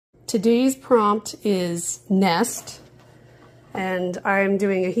Today's prompt is nest, and I'm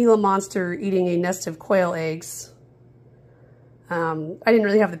doing a Gila monster eating a nest of quail eggs. I didn't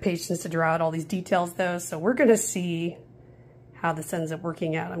really have the patience to draw out all these details though, so we're gonna see how this ends up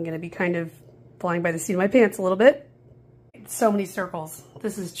working out. I'm gonna be kind of flying by the seat of my pants a little bit. So many circles.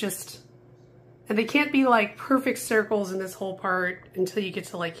 This is just, and they can't be like perfect circles in this whole part until you get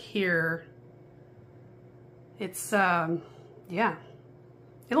to like here. It's, yeah.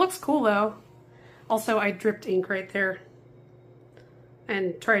 It looks cool though. Also, I dripped ink right there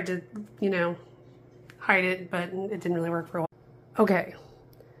and tried to, you know, hide it, but it didn't really work for a while. Okay,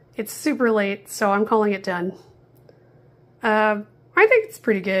 it's super late, so I'm calling it done. I think it's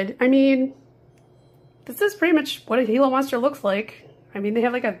pretty good. I mean, this is pretty much what a Gila monster looks like. I mean, they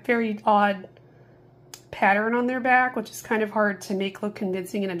have like a very odd pattern on their back, which is kind of hard to make look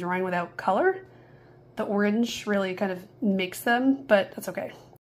convincing in a drawing without color. The orange really kind of makes them, but that's okay.